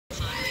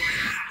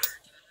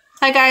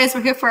Hi guys,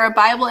 we're here for our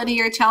Bible in a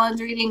Year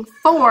Challenge reading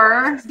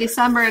for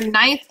December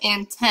 9th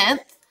and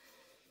 10th.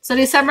 So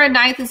December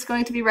 9th is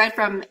going to be read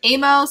from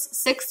Amos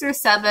 6 through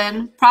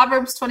 7,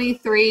 Proverbs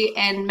 23,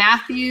 and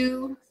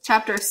Matthew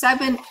chapter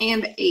 7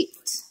 and 8.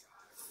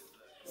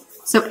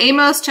 So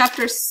Amos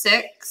chapter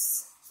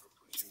 6.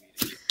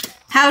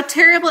 How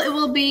terrible it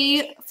will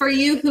be for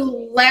you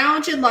who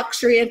lounge in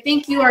luxury and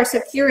think you are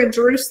secure in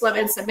Jerusalem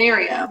and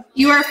Samaria.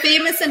 You are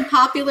famous and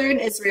popular in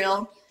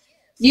Israel,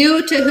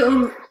 you to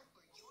whom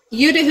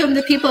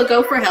the people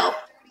go for help.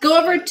 Go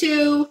over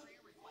to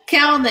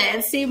Calneh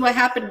and see what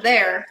happened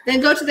there.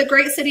 Then go to the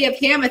great city of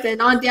Hamath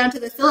and on down to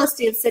the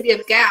Philistine city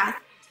of Gath.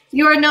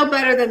 You are no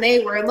better than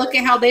they were, and look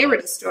at how they were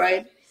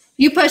destroyed.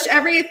 You push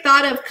every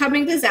thought of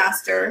coming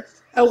disaster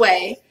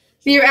away,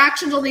 but your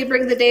actions only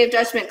bring the day of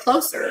judgment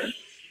closer.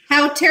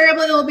 How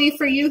terrible it will be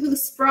for you who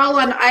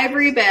sprawl on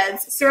ivory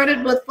beds,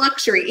 surrounded with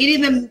luxury,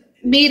 eating the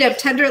meat of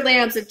tender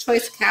lambs and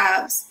choice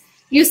calves.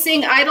 You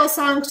sing idle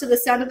songs to the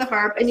sound of the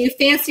harp, and you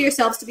fancy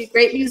yourselves to be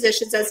great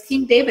musicians as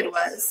King David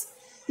was.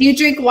 You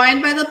drink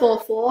wine by the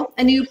bowlful,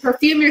 and you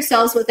perfume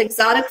yourselves with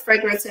exotic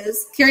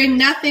fragrances, carrying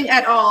nothing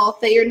at all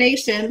that your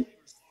nation...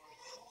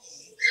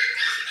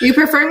 You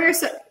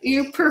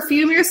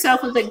perfume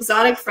yourself with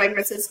exotic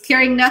fragrances,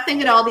 carrying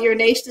nothing at all that your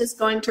nation is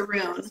going to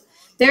ruin.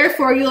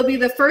 Therefore, you will be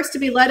the first to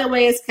be led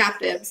away as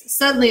captives.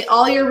 Suddenly,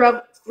 all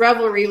your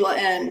revelry will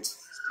end.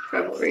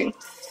 Revelry.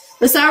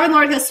 The sovereign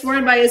Lord has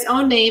sworn by his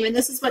own name, and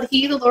this is what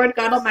he, the Lord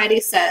God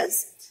Almighty,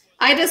 says.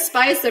 I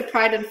despise the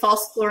pride and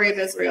false glory of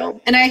Israel,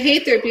 and I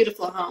hate their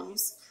beautiful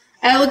homes.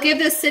 I will give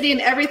this city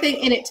and everything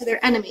in it to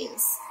their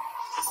enemies.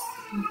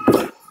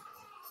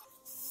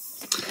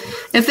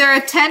 If there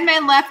are 10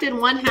 men left in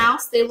one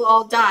house, they will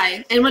all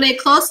die. And when a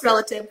close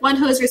relative, one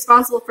who is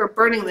responsible for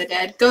burning the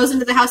dead, goes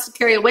into the house to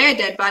carry away a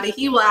dead body,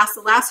 he will ask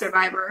the last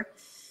survivor,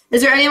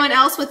 is there anyone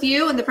else with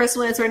you? And the person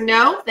will answer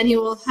no. Then he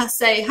will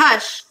say,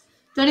 hush.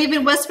 Don't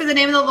even whisper the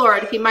name of the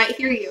Lord. He might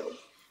hear you.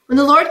 When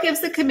the Lord gives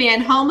the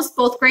command, homes,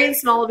 both great and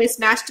small, will be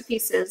smashed to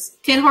pieces.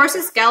 Can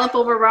horses gallop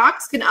over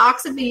rocks? Can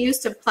oxen be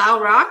used to plow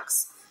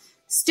rocks?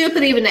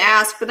 Stupid even to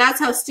ask, but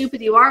that's how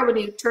stupid you are when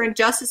you turn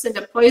justice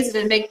into poison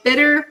and make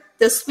bitter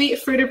the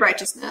sweet fruit of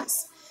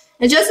righteousness.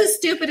 And just as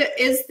stupid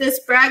is this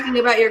bragging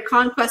about your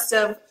conquest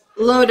of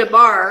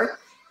Lo-Debar.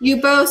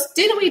 You boast,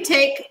 didn't we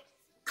take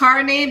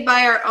Karnaim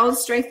by our own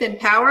strength and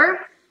power?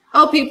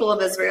 O people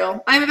of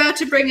Israel, I am about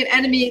to bring an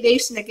enemy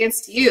nation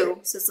against you,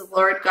 says the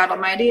Lord God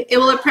Almighty. It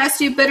will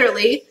oppress you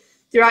bitterly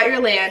throughout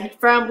your land,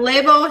 from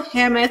Lebo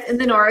Hamath in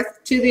the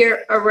north to the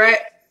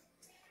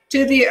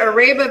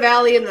Arabah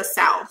Valley in the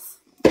south.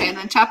 Okay, and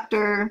then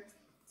chapter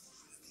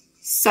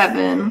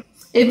 7.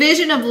 A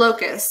vision of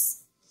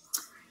locusts.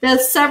 The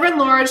sovereign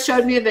Lord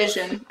showed me a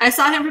vision. I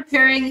saw him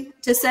preparing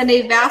to send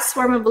a vast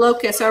swarm of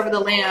locusts over the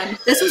land.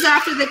 This was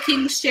after the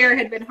king's share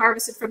had been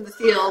harvested from the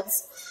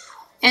fields,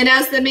 and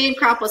as the main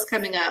crop was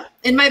coming up.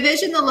 In my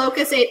vision, the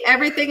locusts ate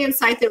everything in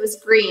sight that was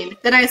green.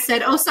 Then I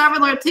said, O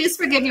sovereign Lord, please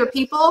forgive your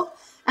people.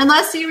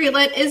 Unless you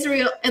relent,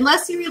 Israel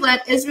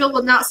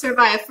will not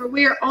survive, for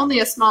we are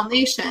only a small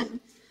nation.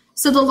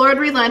 So the Lord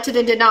relented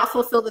and did not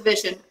fulfill the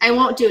vision. I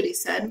won't do it, he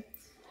said.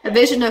 A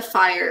vision of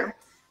fire.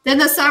 Then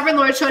the sovereign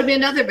Lord showed me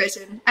another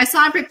vision. I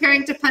saw him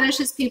preparing to punish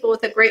his people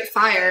with a great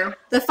fire.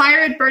 The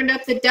fire had burned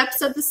up the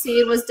depths of the sea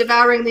and was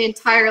devouring the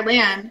entire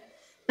land.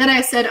 Then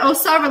I said, O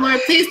sovereign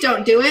Lord, please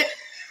don't do it.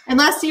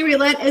 Unless you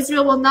relent,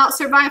 Israel will not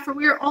survive, for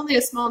we are only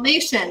a small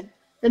nation.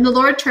 Then the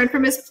Lord turned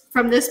from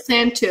this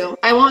plan too.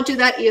 I won't do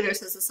that either,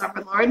 says the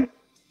sovereign Lord.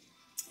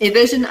 A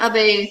vision of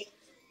a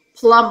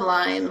plumb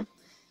line.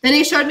 Then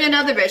he showed me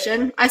another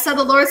vision. I saw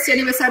the Lord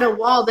standing beside a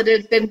wall that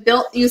had been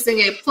built using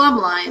a plumb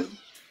line.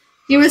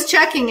 He was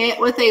checking it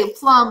with a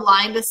plumb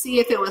line to see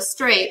if it was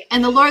straight.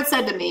 And the Lord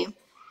said to me,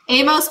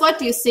 Amos, what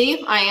do you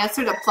see? I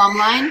answered, a plumb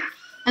line.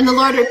 And the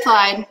Lord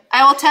replied,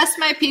 I will test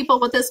my people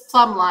with this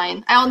plumb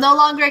line. I will no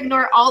longer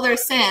ignore all their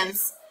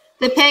sins.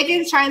 The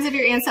pagan shrines of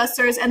your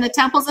ancestors and the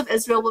temples of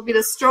Israel will be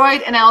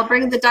destroyed, and I will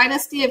bring the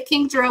dynasty of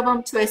King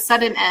Jeroboam to a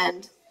sudden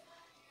end.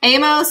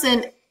 Amos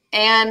and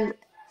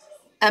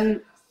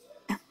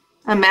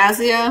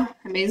Amaziah.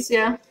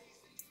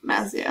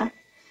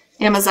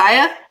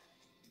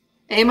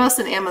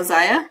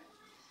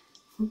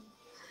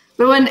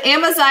 But when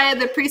Amaziah,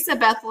 the priest of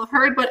Bethel,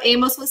 heard what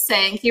Amos was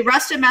saying, he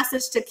rushed a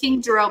message to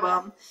King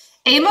Jeroboam.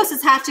 Amos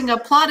is hatching a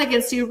plot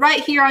against you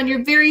right here on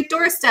your very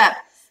doorstep.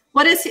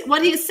 What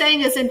he's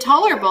saying is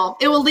intolerable.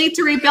 It will lead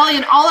to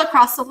rebellion all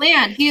across the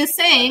land. He is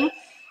saying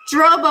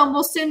Jeroboam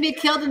will soon be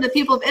killed and the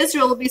people of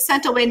Israel will be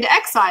sent away into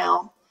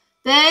exile.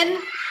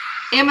 Then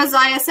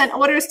Amaziah sent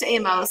orders to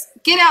Amos.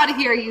 Get out of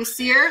here, you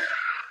seer.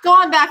 Go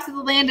on back to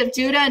the land of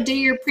Judah and do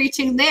your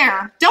preaching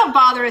there. Don't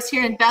bother us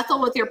here in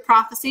Bethel with your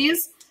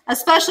prophecies,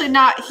 especially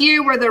not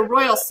here where the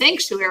royal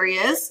sanctuary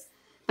is.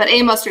 But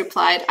Amos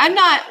replied, I'm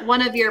not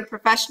one of your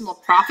professional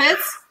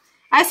prophets.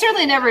 I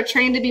certainly never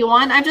trained to be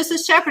one. I'm just a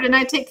shepherd and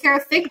I take care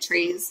of fig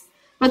trees.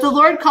 But the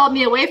Lord called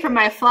me away from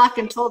my flock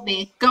and told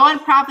me, go and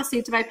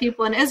prophesy to my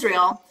people in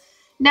Israel.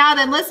 Now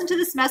then, listen to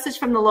this message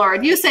from the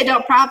Lord. You say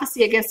don't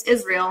prophesy against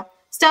Israel.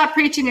 Stop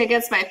preaching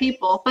against my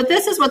people. But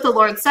this is what the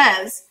Lord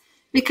says.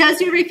 Because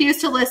you refuse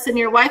to listen,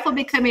 your wife will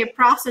become a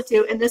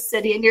prostitute in this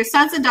city, and your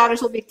sons and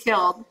daughters will be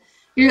killed.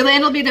 Your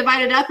land will be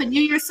divided up, and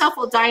you yourself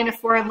will die in a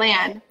foreign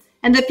land.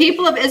 And the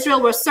people of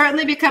Israel will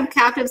certainly become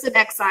captives in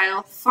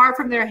exile, far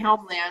from their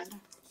homeland.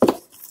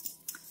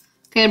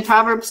 Okay, in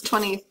Proverbs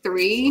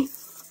 23.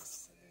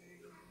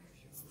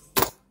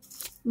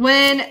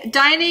 When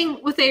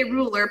dining with a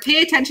ruler,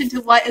 pay attention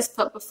to what is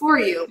put before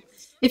you.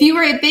 If you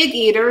are a big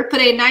eater, put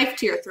a knife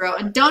to your throat,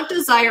 and don't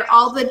desire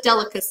all the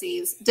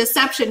delicacies.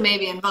 Deception may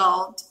be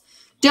involved.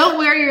 Don't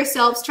wear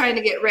yourselves trying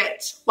to get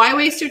rich. Why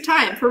waste your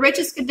time? For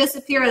riches can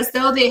disappear as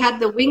though they had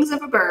the wings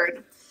of a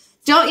bird.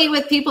 Don't eat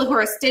with people who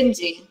are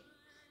stingy.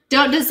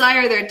 Don't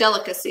desire their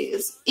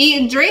delicacies. Eat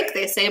and drink,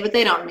 they say, but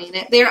they don't mean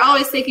it. They are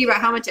always thinking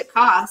about how much it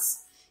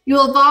costs. You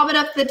will vomit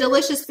up the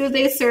delicious food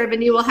they serve,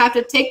 and you will have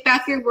to take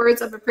back your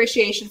words of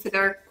appreciation for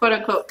their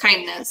quote-unquote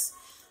kindness.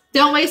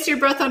 Don't waste your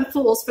breath on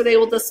fools, for they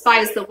will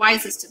despise the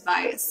wisest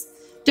advice.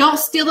 Don't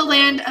steal the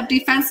land of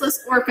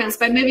defenseless orphans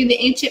by moving the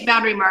ancient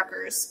boundary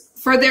markers,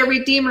 for their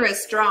Redeemer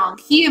is strong.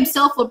 He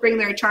himself will bring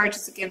their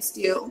charges against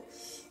you.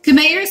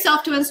 Commit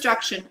yourself to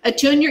instruction.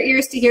 Attune your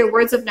ears to hear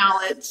words of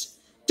knowledge.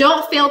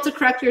 Don't fail to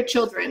correct your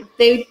children.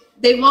 They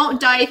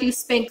won't die if you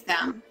spank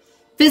them.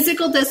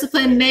 Physical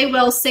discipline may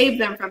well save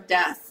them from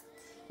death.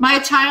 My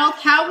child,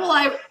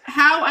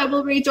 how I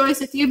will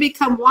rejoice if you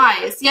become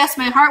wise. Yes,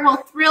 my heart will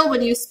thrill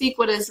when you speak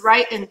what is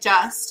right and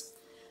just.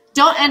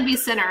 Don't envy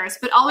sinners,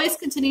 but always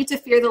continue to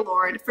fear the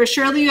Lord, for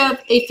surely you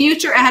have a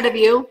future ahead of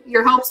you.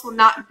 Your hopes will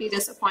not be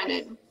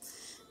disappointed.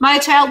 My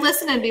child,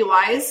 listen and be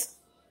wise.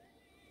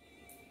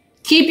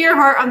 Keep your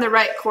heart on the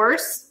right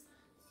course.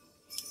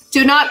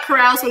 Do not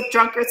carouse with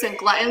drunkards and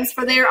gluttons,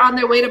 for they are on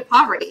their way to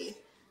poverty.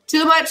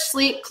 Too much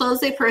sleep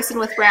clothes a person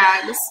with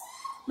rags.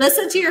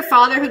 Listen to your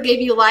father who gave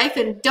you life,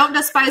 and don't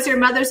despise your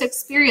mother's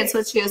experience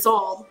when she is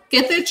old.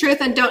 Get the truth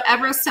and don't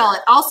ever sell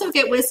it. Also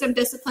get wisdom,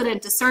 discipline, and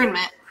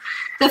discernment.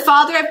 The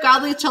father of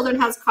godly children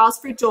has cause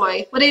for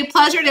joy. What a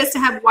pleasure it is to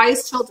have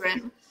wise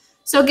children.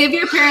 So give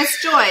your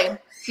parents joy.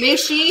 May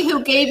she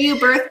who gave you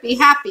birth be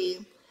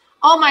happy.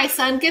 Oh, my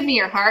son, give me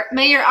your heart.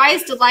 May your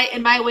eyes delight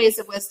in my ways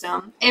of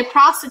wisdom. A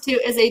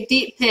prostitute is a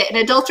deep pit. An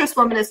adulterous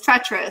woman is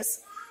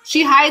treacherous.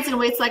 She hides and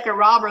waits like a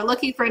robber,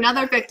 looking for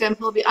another victim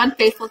who will be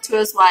unfaithful to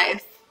his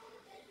wife.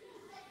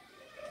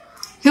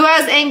 Who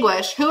has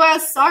anguish? Who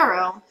has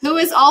sorrow? Who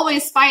is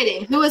always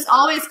fighting? Who is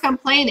always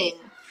complaining?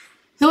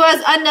 Who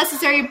has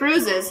unnecessary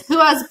bruises? Who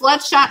has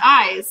bloodshot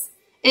eyes?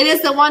 It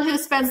is the one who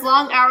spends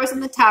long hours in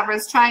the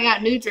taverns trying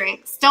out new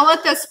drinks. Don't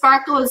let the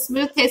sparkle and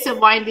smooth taste of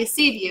wine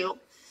deceive you.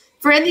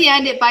 For in the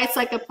end it bites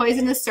like a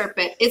poisonous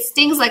serpent. It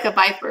stings like a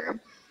viper.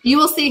 You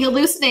will see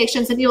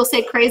hallucinations and you will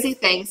say crazy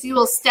things. You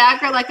will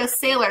stagger like a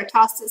sailor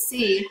tossed at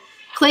sea,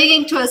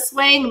 clinging to a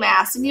swaying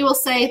mast, and you will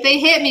say, they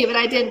hit me, but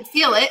I didn't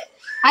feel it.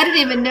 I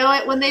didn't even know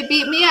it when they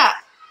beat me up.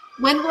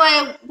 When will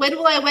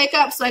I wake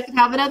up so I can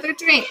have another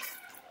drink?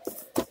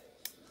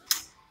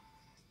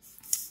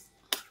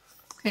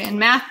 Okay, in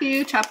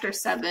Matthew chapter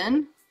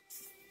 7.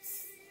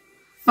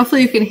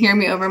 Hopefully you can hear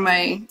me over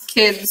my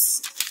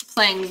kids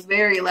playing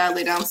very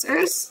loudly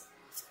downstairs.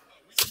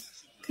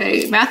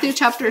 Okay, Matthew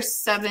chapter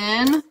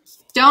 7.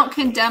 Don't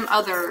condemn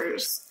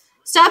others.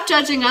 Stop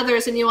judging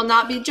others and you will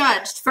not be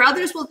judged, for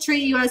others will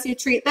treat you as you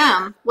treat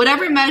them.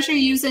 Whatever measure you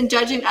use in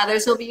judging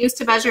others will be used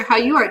to measure how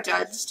you are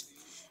judged.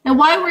 And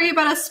why worry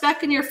about a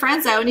speck in your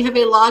friend's eye when you have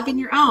a log in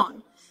your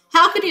own?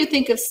 How can you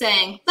think of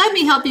saying, let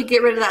me help you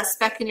get rid of that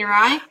speck in your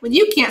eye, when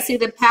you can't see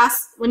the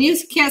past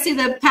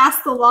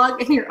the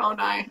log in your own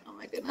eye? Oh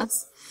my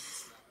goodness.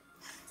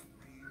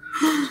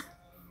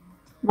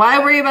 Why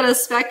worry about a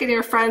speck in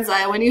your friend's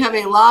eye when you have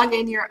a log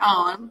in your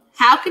own?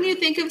 How can you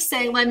think of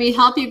saying, let me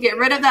help you get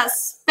rid of that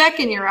speck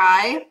in your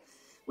eye,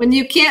 when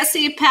you can't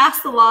see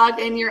past the log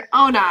in your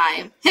own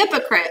eye?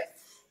 Hypocrite!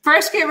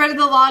 First get rid of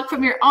the log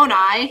from your own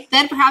eye,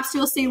 then perhaps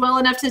you'll see well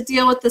enough to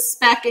deal with the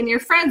speck in your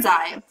friend's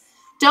eye.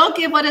 Don't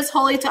give what is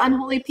holy to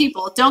unholy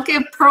people. Don't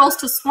give pearls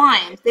to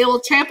swine. They will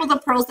trample the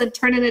pearls, then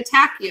turn and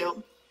attack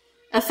you.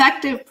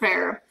 Effective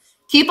prayer.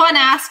 Keep on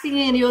asking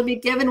and you will be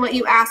given what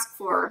you ask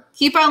for.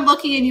 Keep on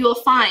looking and you will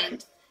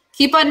find.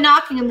 Keep on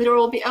knocking and the door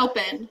will be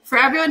open. For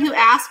everyone who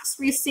asks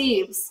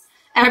receives.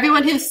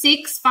 Everyone who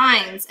seeks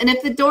finds. And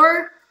the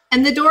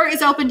door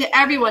is open to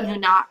everyone who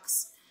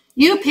knocks.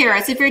 You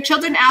parents, if your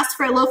children ask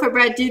for a loaf of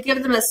bread, do you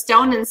give them a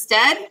stone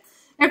instead?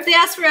 Or if they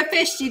ask for a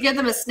fish, do you give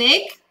them a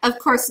snake? Of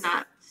course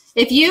not.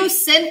 If you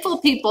sinful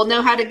people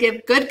know how to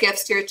give good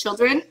gifts to your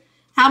children,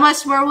 how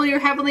much more will your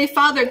heavenly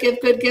Father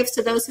give good gifts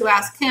to those who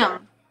ask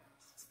him?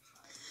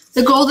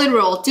 The golden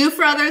rule, do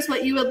for others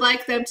what you would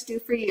like them to do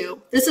for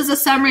you. This is a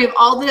summary of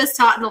all that is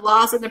taught in the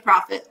laws and the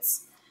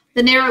prophets.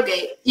 The narrow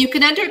gate. You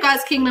can enter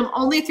God's kingdom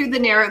only through the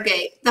narrow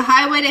gate. The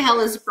highway to hell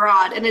is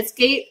broad, and its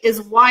gate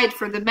is wide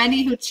for the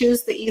many who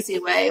choose the easy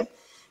way.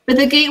 But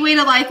the gateway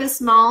to life is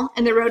small,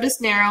 and the road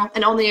is narrow,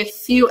 and only a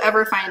few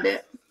ever find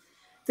it.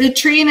 The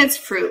tree and its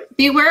fruit.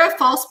 Beware of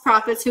false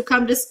prophets who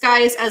come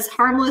disguised as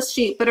harmless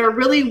sheep, but are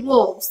really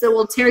wolves that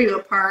will tear you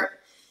apart.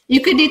 You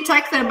can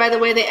detect them by the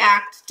way they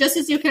act, just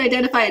as you can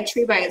identify a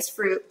tree by its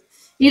fruit.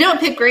 You don't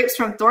pick grapes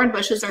from thorn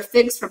bushes or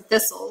figs from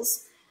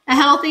thistles. A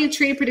healthy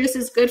tree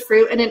produces good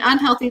fruit, and an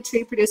unhealthy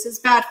tree produces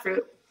bad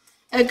fruit.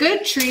 A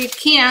good tree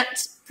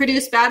can't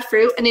produce bad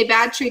fruit, and a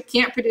bad tree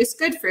can't produce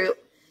good fruit.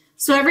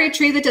 So every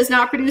tree that does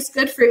not produce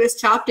good fruit is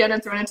chopped down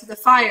and thrown into the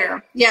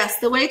fire. Yes,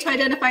 the way to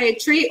identify a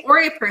tree or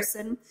a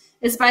person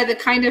is by the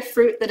kind of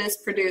fruit that is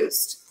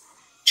produced.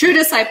 True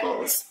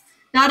disciples.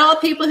 Not all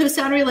people who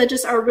sound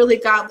religious are really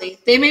godly.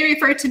 They may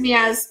refer to me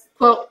as,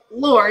 quote,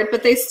 Lord,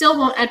 but they still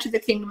won't enter the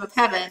kingdom of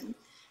heaven.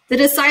 The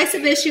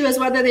decisive issue is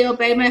whether they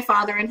obey my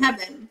Father in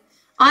heaven.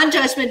 On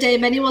Judgment Day,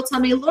 many will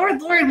tell me,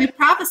 Lord, Lord, we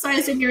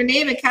prophesied in your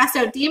name and cast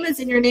out demons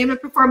in your name and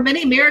performed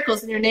many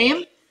miracles in your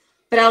name.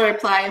 But I'll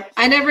reply,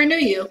 I never knew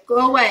you.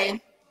 Go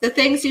away. The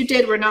things you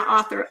did were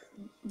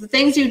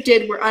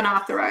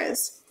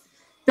unauthorized.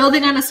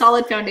 Building on a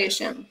solid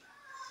foundation.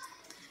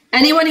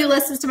 Anyone who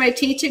listens to my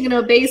teaching and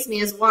obeys me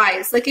is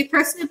wise, like a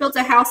person who builds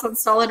a house on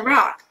solid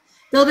rock.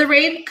 Though the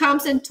rain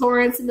comes in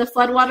torrents and the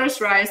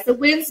floodwaters rise, the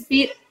winds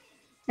beat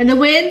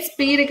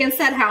against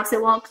that house,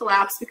 it won't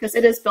collapse because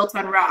it is built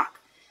on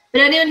rock.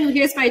 But anyone who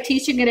hears my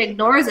teaching and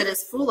ignores it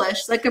is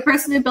foolish, like a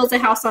person who builds a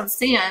house on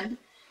sand.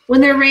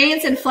 When the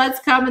rains and floods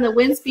come and the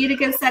winds beat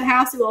against that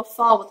house, it will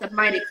fall with a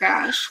mighty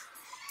crash.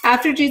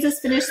 After Jesus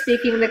finished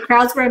speaking, the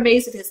crowds were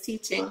amazed at his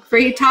teaching, for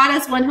he taught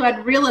as one who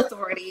had real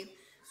authority,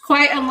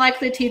 quite unlike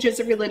the teachers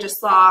of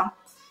religious law.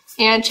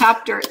 And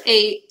chapter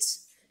 8,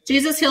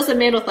 Jesus heals a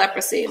man with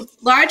leprosy.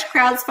 Large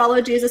crowds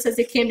followed Jesus as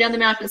he came down the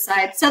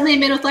mountainside. Suddenly a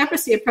man with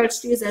leprosy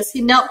approached Jesus.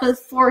 He knelt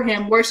before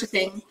him,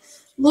 worshiping.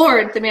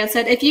 Lord, the man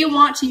said, if you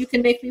want to, you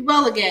can make me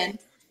well again.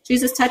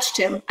 Jesus touched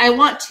him. I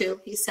want to,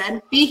 he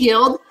said. Be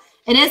healed.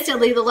 And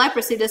instantly the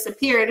leprosy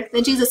disappeared.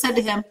 Then Jesus said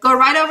to him, go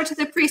right over to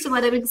the priest and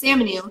let him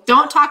examine you.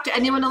 Don't talk to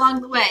anyone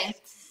along the way.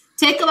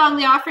 Take along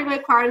the offering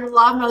required in the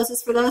law of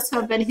Moses for those who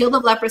have been healed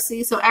of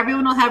leprosy, so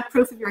everyone will have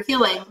proof of your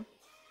healing.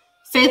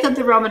 Faith of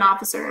the Roman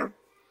officer.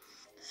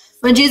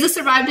 When Jesus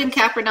arrived in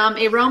Capernaum,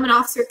 a Roman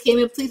officer came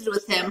and pleaded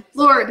with him,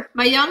 Lord,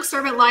 my young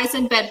servant lies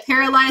in bed,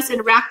 paralyzed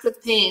and racked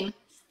with pain.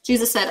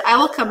 Jesus said, I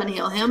will come and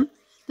heal him.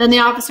 Then the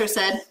officer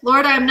said,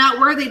 Lord, I am not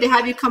worthy to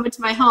have you come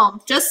into my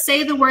home. Just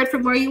say the word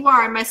from where you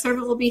are, and my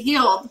servant will be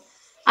healed.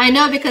 I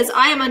know because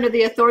I am under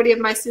the authority of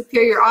my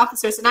superior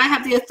officers, and I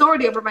have the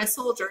authority over my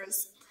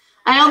soldiers.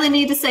 I only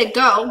need to say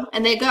go,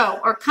 and they go,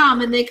 or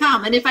come, and they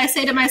come. And if I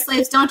say to my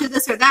slaves, don't do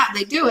this or that,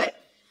 they do it.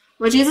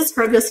 When Jesus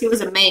heard this, he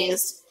was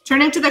amazed.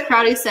 Turning to the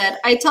crowd, he said,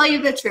 I tell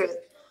you the truth.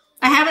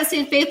 I haven't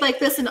seen faith like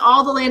this in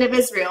all the land of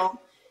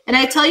Israel. And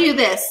I tell you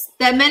this,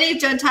 that many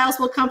Gentiles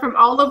will come from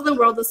all over the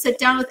world to sit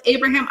down with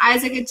Abraham,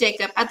 Isaac, and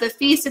Jacob at the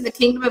feast in the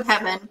kingdom of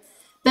heaven.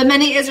 But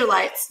many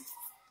Israelites,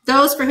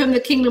 those for whom the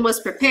kingdom was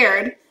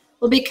prepared,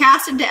 will be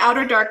cast into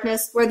outer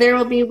darkness, where there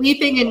will be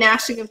weeping and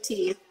gnashing of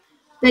teeth.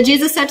 Then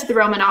Jesus said to the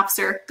Roman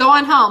officer, go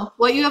on home.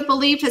 What you have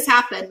believed has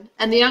happened.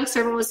 And the young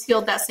servant was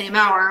healed that same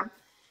hour.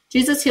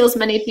 Jesus heals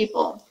many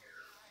people.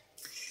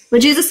 When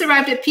Jesus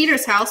arrived at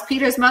Peter's house,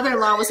 Peter's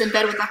mother-in-law was in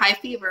bed with a high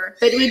fever.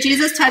 But when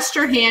Jesus touched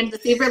her hand, the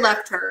fever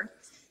left her.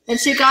 Then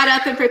she got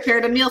up and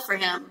prepared a meal for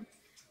him.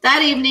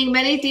 That evening,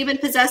 many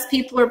demon-possessed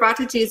people were brought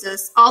to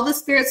Jesus. All the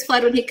spirits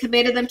fled when he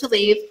commanded them to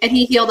leave, and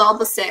he healed all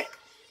the sick.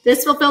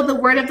 This fulfilled the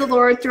word of the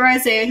Lord through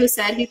Isaiah, who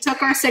said, he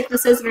took our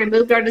sicknesses and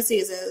removed our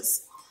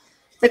diseases.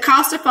 The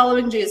cost of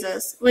following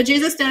Jesus. When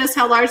Jesus noticed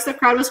how large the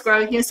crowd was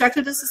growing, he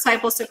instructed his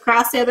disciples to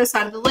cross the other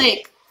side of the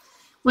lake.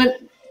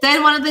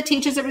 Then one of the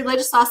teachers of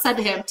religious law said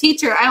to him,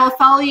 Teacher, I will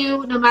follow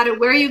you no matter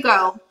where you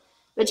go.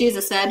 But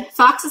Jesus said,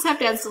 Foxes have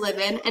dens to live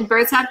in, and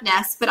birds have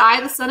nests, but I,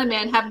 the Son of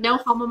Man, have no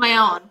home of my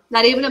own,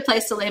 not even a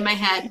place to lay my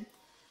head.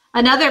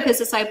 Another of his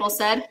disciples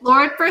said,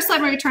 Lord, first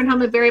let me return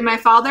home and bury my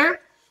father.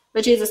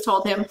 But Jesus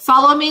told him,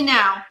 Follow me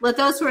now. Let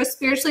those who are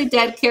spiritually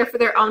dead care for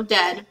their own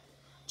dead.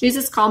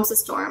 Jesus calms the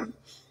storm.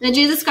 Then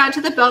Jesus got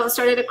into the boat and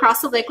started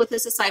across the lake with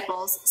his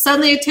disciples.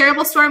 Suddenly a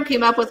terrible storm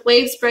came up with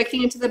waves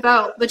breaking into the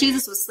boat, but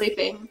Jesus was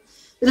sleeping.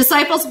 The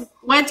disciples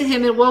went to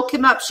him and woke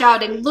him up,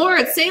 shouting,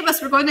 Lord, save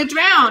us, we're going to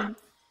drown.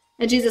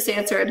 And Jesus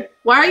answered,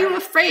 Why are you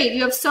afraid?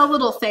 You have so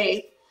little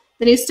faith.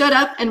 Then he stood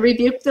up and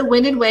rebuked the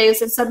wind and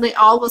waves, and suddenly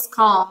all was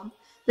calm.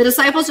 The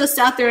disciples just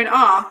sat there in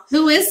awe.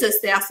 Who is this?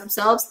 They asked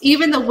themselves.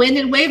 Even the wind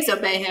and waves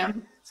obey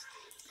him.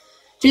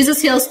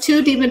 Jesus heals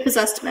 2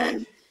 demon-possessed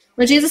men.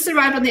 When Jesus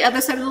arrived on the other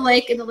side of the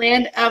lake in the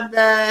land of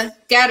the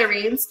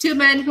Gadarenes, 2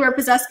 men who were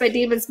possessed by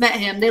demons met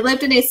him. They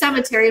lived in a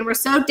cemetery and were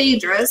so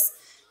dangerous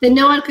that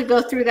no one could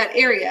go through that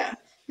area.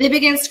 They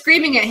began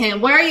screaming at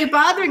him, Why are you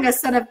bothering us,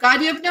 Son of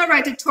God? You have no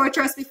right to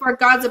torture us before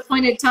God's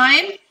appointed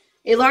time.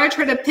 A large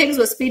herd of pigs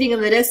was feeding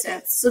in the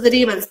distance, so the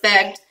demons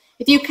begged,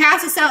 If you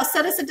cast us out,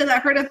 send us into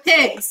that herd of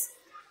pigs.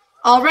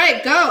 All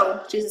right,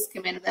 go, Jesus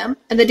commanded them.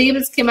 And the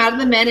demons came out of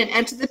the men and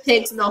entered the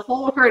pigs, and the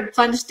whole herd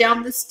plunged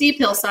down the steep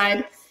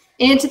hillside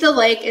into the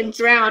lake and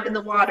drowned in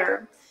the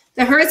water.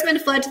 The herdsmen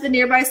fled to the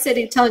nearby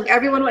city, telling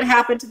everyone what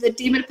happened to the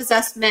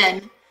demon-possessed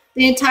men.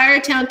 The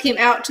entire town came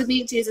out to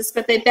meet Jesus,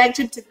 but they begged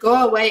him to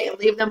go away and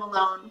leave them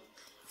alone.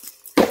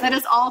 that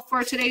is all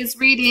for today's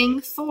reading.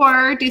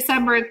 For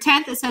December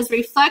 10th, it says,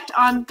 reflect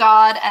on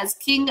God as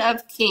King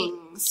of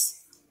Kings.